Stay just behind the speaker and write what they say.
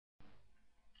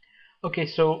Okay,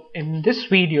 so in this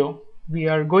video we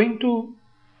are going to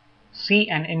see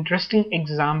an interesting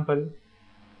example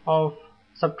of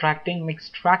subtracting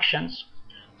mixed fractions.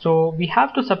 So we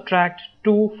have to subtract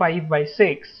 2 5 by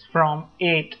 6 from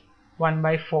 8 1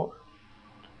 by 4.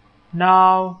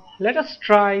 Now let us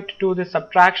try to do the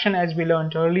subtraction as we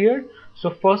learned earlier.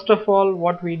 So first of all,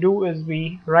 what we do is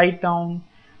we write down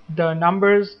the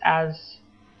numbers as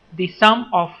the sum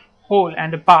of whole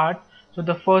and a part. So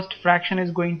the first fraction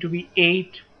is going to be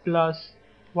 8 plus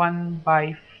 1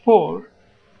 by 4,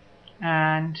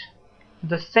 and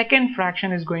the second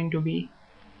fraction is going to be,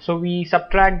 so we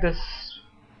subtract this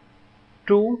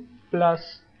 2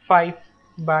 plus 5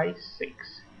 by 6.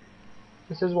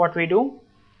 This is what we do.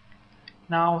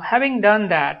 Now having done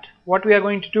that, what we are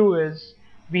going to do is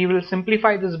we will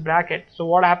simplify this bracket. So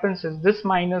what happens is this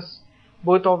minus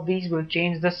both of these will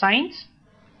change the signs,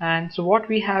 and so what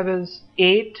we have is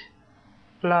 8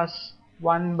 plus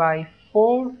 1 by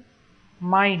 4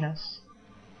 minus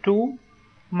 2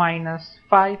 minus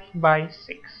 5 by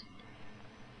 6.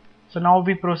 So now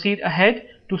we proceed ahead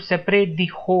to separate the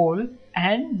whole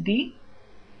and the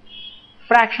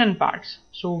fraction parts.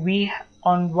 So we,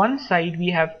 on one side we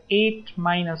have 8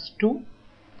 minus 2,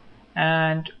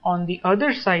 and on the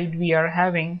other side we are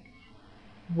having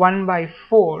 1 by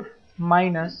 4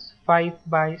 minus 5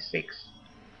 by 6.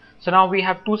 So now we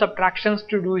have two subtractions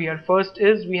to do here. First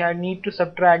is we need to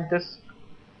subtract this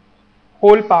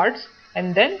whole parts,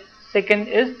 and then second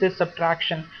is this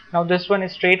subtraction. Now this one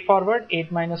is straightforward,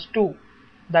 8 minus 2,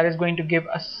 that is going to give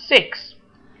us 6.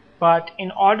 But in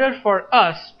order for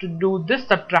us to do this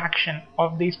subtraction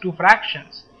of these two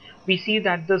fractions, we see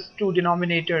that these two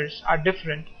denominators are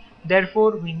different.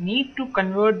 Therefore we need to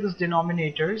convert these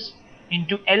denominators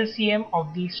into LCM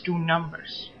of these two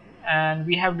numbers, and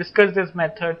we have discussed this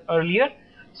method earlier.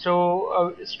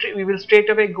 So we will straight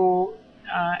away go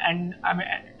and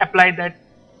apply that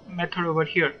method over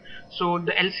here. So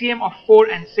the LCM of 4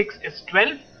 and 6 is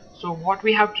 12. So what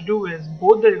we have to do is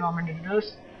both the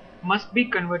denominators must be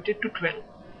converted to 12.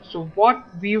 So what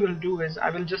we will do is I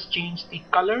will just change the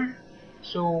color.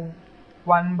 So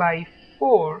 1 by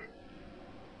 4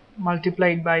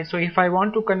 multiplied by, so if I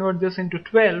want to convert this into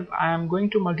 12, I am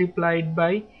going to multiply it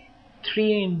by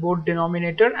 3 in both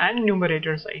denominator and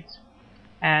numerator sides,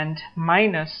 and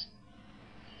minus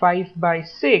 5 by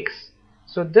 6.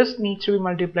 So this needs to be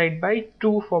multiplied by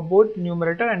 2 for both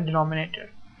numerator and denominator.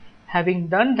 Having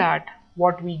done that,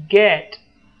 what we get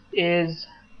is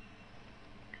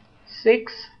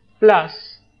 6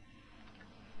 plus,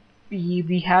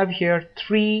 we have here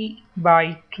 3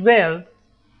 by 12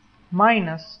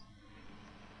 minus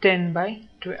 10 by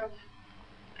 12.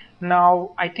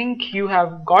 Now I think you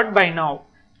have got by now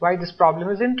why this problem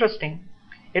is interesting.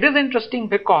 It is interesting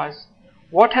because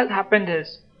what has happened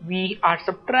is we are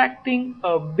subtracting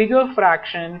a bigger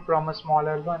fraction from a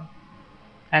smaller one,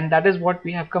 and that is what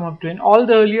we have come up to. In all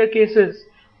the earlier cases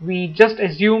we just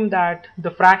assume that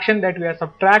the fraction that we are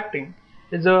subtracting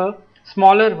is a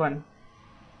smaller one,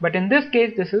 but in this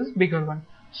case this is bigger one.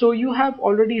 So you have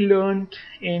already learned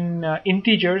in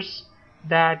integers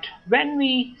that when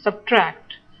we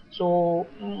subtract a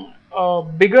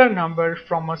bigger number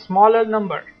from a smaller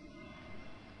number,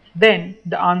 then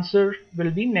the answer will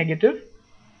be negative.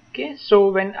 Okay, so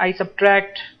when I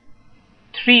subtract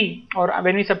 3, or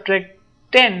when we subtract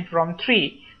 10 from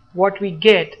 3, what we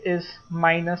get is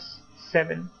minus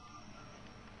 7.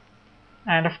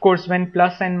 And of course when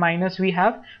plus and minus we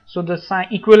have, so the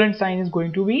equivalent sign is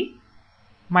going to be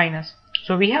minus.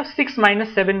 So we have 6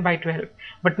 minus 7 by 12.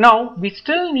 But now we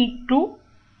still need to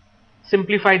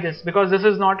simplify this, because this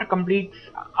is not a complete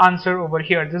answer over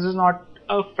here. This is not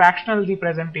a fractional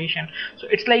representation. So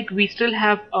it's like we still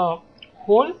have a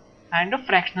whole and a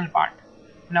fractional part.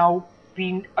 Now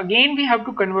we have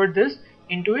to convert this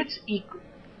into its the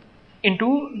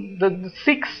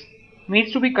 6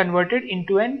 needs to be converted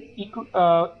into an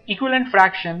equivalent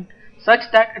fraction such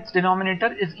that its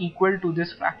denominator is equal to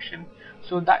this fraction.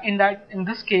 So that in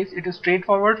this case it is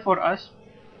straightforward for us.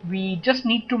 We just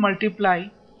need to multiply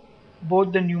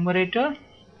both the numerator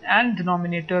and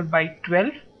denominator by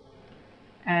 12,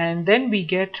 and then we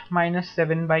get minus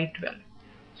 7 by 12.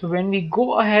 So when we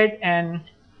go ahead and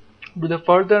do the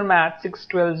further math, 6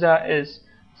 12s is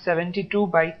 72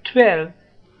 by 12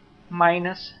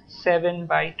 minus 7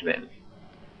 by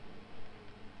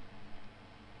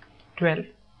 12.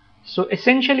 So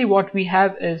essentially what we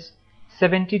have is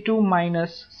 72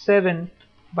 minus 7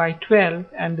 by 12,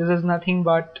 and this is nothing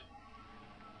but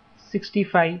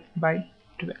 65 by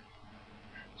 12.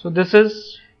 So this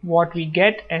is what we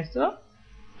get as the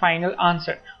final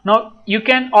answer. Now you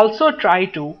can also try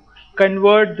to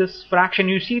convert this fraction.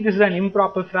 You see, this is an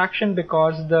improper fraction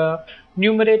because the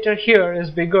numerator here is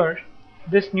bigger.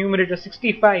 This numerator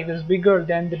 65 is bigger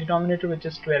than the denominator, which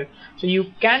is 12. So you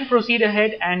can proceed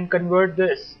ahead and convert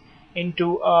this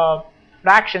into a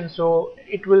fraction. So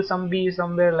it will be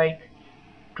somewhere like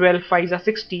 12 5s are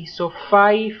 60. So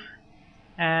 5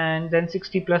 and then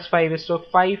 60 plus 5 is, so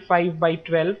 5 by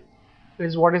 12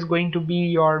 is what is going to be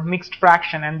your mixed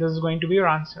fraction, and this is going to be your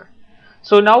answer.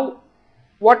 So now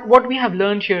what we have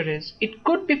learned here is, it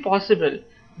could be possible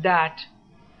that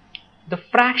the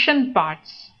fraction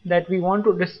parts that we want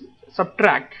to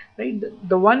subtract, right,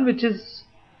 the one which is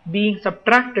being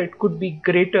subtracted could be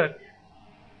greater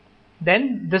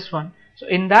than this one. So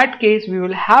in that case, we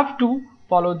will have to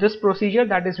follow this procedure,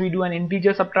 that is, we do an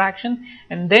integer subtraction,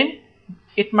 and then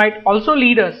it might also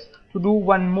lead us to do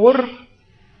one more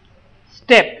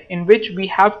step in which we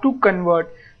have to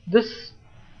convert this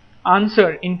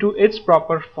answer into its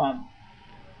proper form.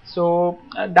 So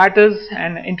that is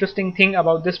an interesting thing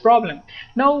about this problem.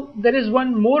 Now there is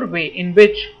one more way in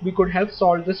which we could have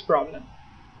solved this problem.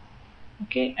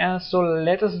 Okay, so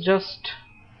let us just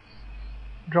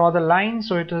draw the line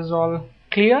so it is all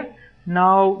clear.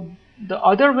 Now the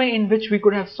other way in which we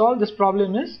could have solved this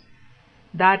problem is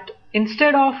that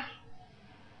instead of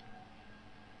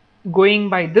going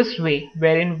by this way,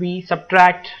 wherein we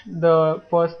subtract the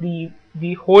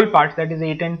whole parts, that is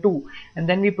 8 and 2, and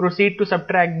then we proceed to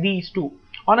subtract these two,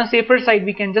 on a safer side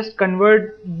we can just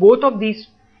convert both of these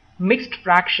mixed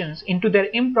fractions into their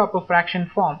improper fraction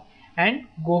form and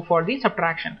go for the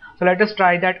subtraction. So let us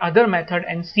try that other method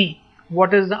and see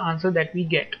what is the answer that we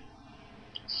get.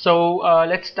 So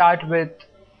let's start with,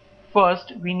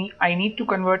 first I need to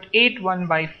convert 8 1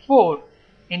 by 4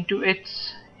 into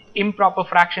its improper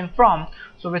fraction form,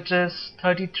 so which is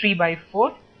 33 by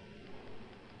 4,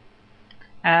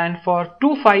 and for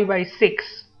 2 5 by 6,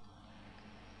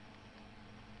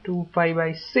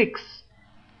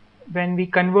 when we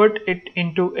convert it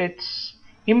into its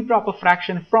improper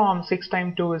fraction form, 6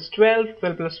 times 2 is 12,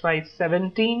 12 plus 5 is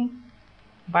 17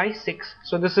 by 6.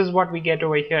 So this is what we get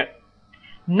over here.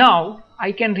 Now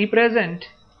I can represent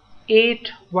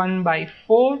 8 1 by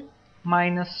 4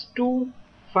 minus 2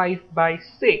 5 by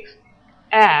 6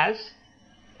 as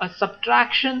a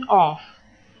subtraction of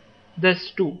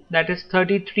this 2, that is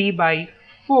 33 by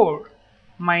 4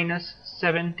 minus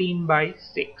 17 by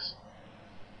 6.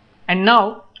 And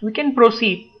now we can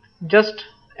proceed just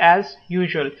as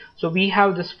usual. So we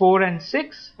have this 4 and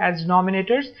 6 as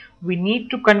denominators. We need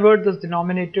to convert those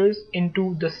denominators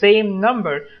into the same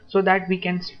number so that we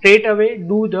can straight away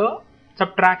do the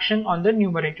subtraction on the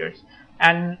numerators.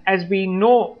 And as we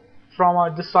know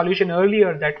from the solution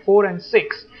earlier, that 4 and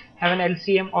 6 have an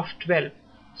LCM of 12.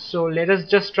 So let us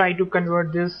just try to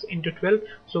convert this into 12.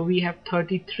 So we have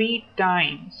 33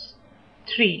 times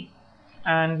 3,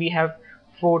 and we have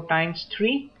 4 times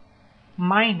 3,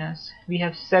 minus we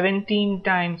have 17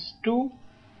 times 2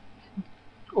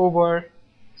 over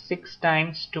 6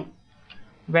 times 2.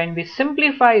 When we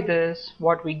simplify this,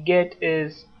 what we get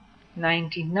is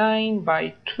 99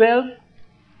 by 12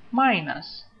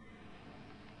 minus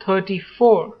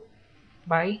 34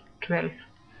 by 12.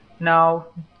 Now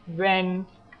when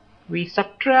we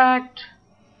subtract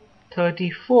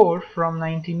 34 from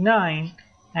 99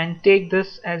 and take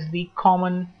this as the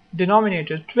common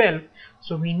denominator 12,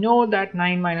 so we know that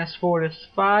 9 minus 4 is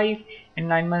 5 and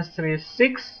 9 minus 3 is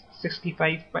 6,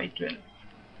 65 by 12.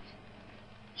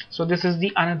 So this is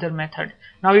the another method.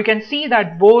 Now you can see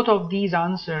that both of these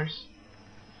answers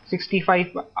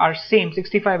 65 are same,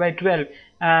 65 by 12,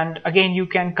 and again you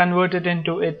can convert it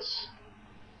into its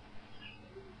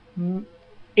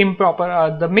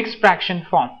improper, the mixed fraction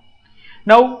form.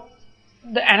 Now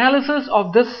the analysis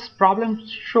of this problem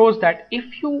shows that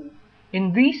if you,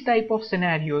 in these type of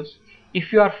scenarios,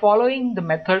 if you are following the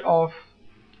method of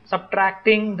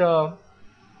subtracting the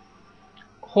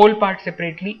whole part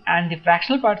separately and the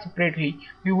fractional part separately,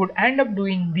 you would end up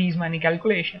doing these many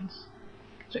calculations.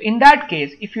 So in that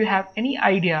case, if you have any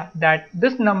idea that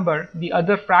this number, the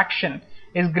other fraction,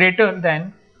 is greater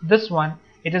than this one,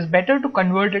 it is better to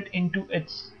convert it into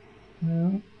its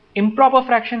improper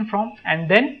fraction form and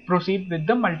then proceed with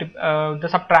the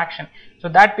subtraction. So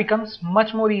that becomes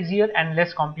much more easier and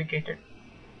less complicated.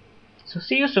 So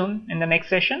see you soon in the next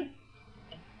session.